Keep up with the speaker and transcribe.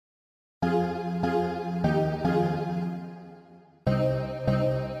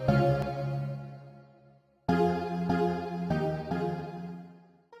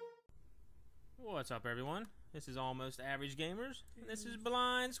What's up, everyone? This is Almost Average Gamers, and this is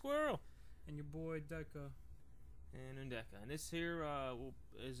Blind Squirrel. And your boy Deca. And Undeca. And this here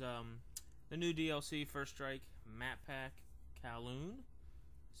is the new DLC First Strike map pack, Kawloon.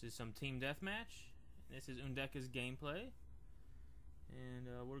 This is some team deathmatch. This is Undeca's gameplay. And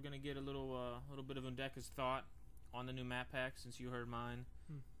we're going to get a little bit of Undeca's thought on the new map pack, since you heard mine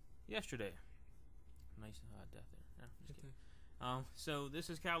yesterday. Nice death there. No, just kidding. So this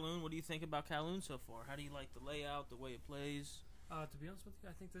is Kawloon. What do you think about Kawloon so far? How do you like the layout, the way it plays? To be honest with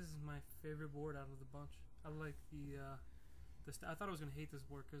you, I think this is my favorite board out of the bunch. I like I thought I was gonna hate this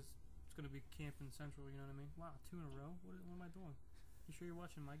board because it's gonna be camp and central. You know what I mean? Wow, 2 in a row. What am I doing? You sure you're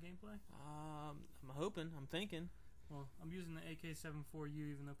watching my gameplay? I'm hoping. I'm thinking. Well, I'm using the AK-74U,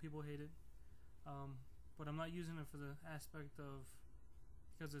 even though people hate it. But I'm not using it for the aspect of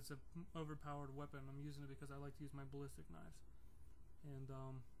because it's an overpowered weapon. I'm using it because I like to use my ballistic knives. And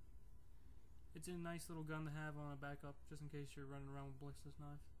it's a nice little gun to have on a backup, just in case you're running around with ballistic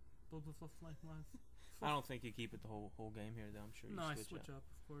knives. I don't think you keep it the whole game here, though. I'm sure you switch up,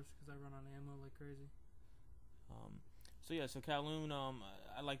 of course, because I run on ammo like crazy. So Kawloon,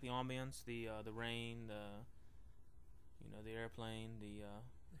 I like the ambience, the rain, the airplane, the airplane.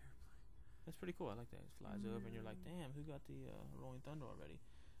 That's pretty cool. I like that. It flies over, and you're like, damn, who got the Rolling Thunder already?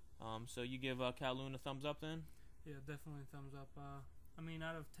 So you give Kawloon a thumbs up then? Yeah, definitely a thumbs up. I mean,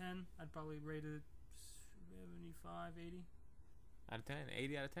 out of 10, I'd probably rate it 75, 80. Out of 10,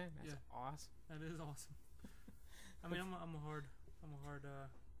 80 out of 10. That's awesome. That is awesome. I mean, I'm a hard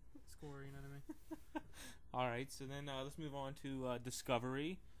scorer. You know what I mean? All right. So then let's move on to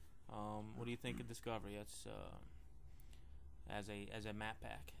Discovery. What do you think of Discovery? That's as a map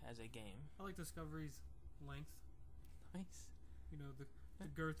pack, as a game. I like Discovery's length. Nice. You know, the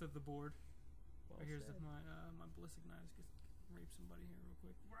girth of the board. Well here's said. my ballistic knives. Just rape somebody here real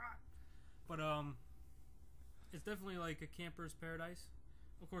quick. But it's definitely like a camper's paradise.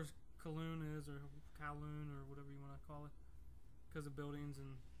 Of course, Kawloon is, or Kawloon, or whatever you want to call it, because of buildings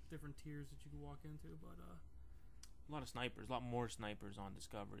and different tiers that you can walk into. But a lot of snipers, a lot more snipers on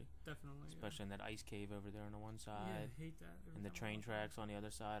Discovery. Definitely, especially in that ice cave over there on the one side. Yeah, I hate that. And the train tracks on the other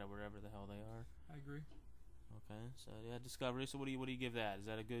side, or wherever the hell they are. I agree. Okay, so yeah, Discovery. So what do you give that? Is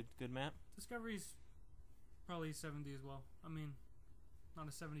that a good map? Discovery's probably 70 as well. I mean, not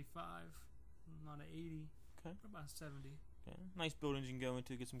a 75, not an 80. Okay. What about 70? Okay. Nice buildings you can go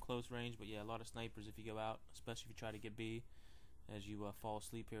into, get some close range, but yeah, a lot of snipers if you go out, especially if you try to get B, as you fall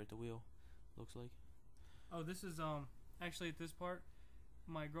asleep here at the wheel. Looks like. Oh, this is actually at this part,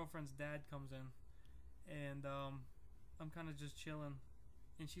 my girlfriend's dad comes in, and I'm kind of just chilling,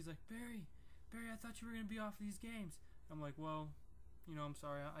 and she's like, Barry, I thought you were gonna be off these games. I'm like, well, I'm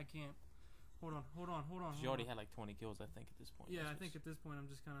sorry, I can't. Hold on. She already had like 20 kills, I think, at this point. Yeah, I think at this point I'm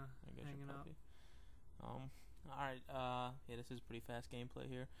just kind of hanging out. Alright, yeah, this is pretty fast gameplay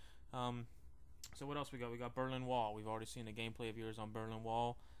here. So what else we got? We got Berlin Wall. We've already seen the gameplay of yours on Berlin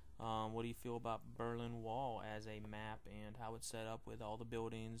Wall. What do you feel about Berlin Wall as a map and how it's set up with all the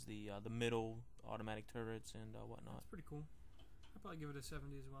buildings, the middle automatic turrets and whatnot? That's pretty cool. I'd probably give it a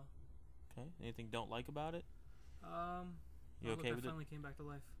 70 as well. Okay. Anything don't like about it? You okay with it? Finally came back to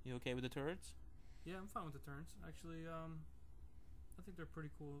life. You okay with the turrets? Yeah, I'm fine with the turrets. Actually, I think they're a pretty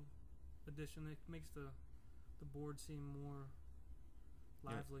cool addition. It makes the board seem more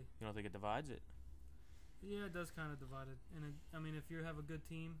lively. You don't think it divides it? Yeah, it does kind of divide it. And I mean, if you have a good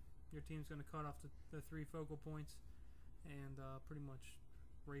team, your team's going to cut off the 3 focal points and pretty much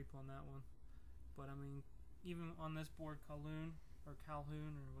rape on that one. But I mean, even on this board, Kawloon or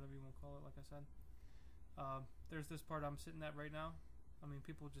Calhoun or whatever you want to call it, like I said, there's this part I'm sitting at right now. I mean,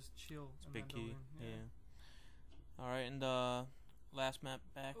 people just chill. It's a big key. Yeah. All right, and the last map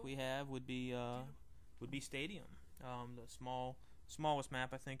back we have would be Stadium. The smallest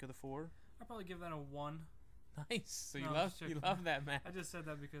map I think of the 4. I'd probably give that a 1. Nice. So you love that map. I just said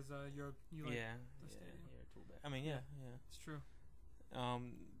that because you like the Stadium. You're a tool bag. I mean, yeah. It's true.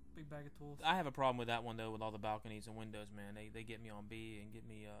 Big bag of tools. I have a problem with that one though, with all the balconies and windows, man. They get me on B and get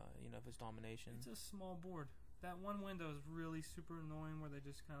me, if it's domination. It's a small board. That one window is really super annoying, where they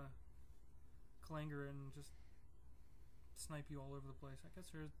just kind of clanger and just snipe you all over the place. I guess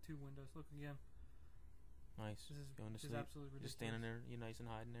there's 2 windows. Look again. Nice. Going to sleep. Absolutely ridiculous. Just standing there, you're nice and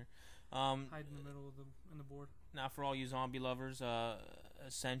hiding there. Hide in the middle of the board. Now, for all you zombie lovers,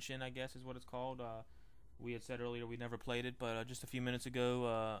 Ascension, I guess, is what it's called. We had said earlier we never played it, but just a few minutes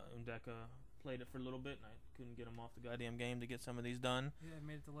ago, Undeca played it for a little bit, and I couldn't get him off the goddamn game to get some of these done. Yeah, I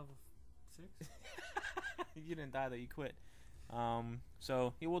made it to level 6. You didn't die though, you quit.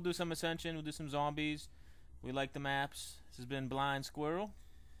 So yeah, we'll do some Ascension, we'll do some zombies. We like the maps. This has been Blind Squirrel.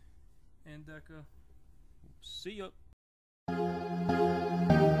 Undeca. See ya.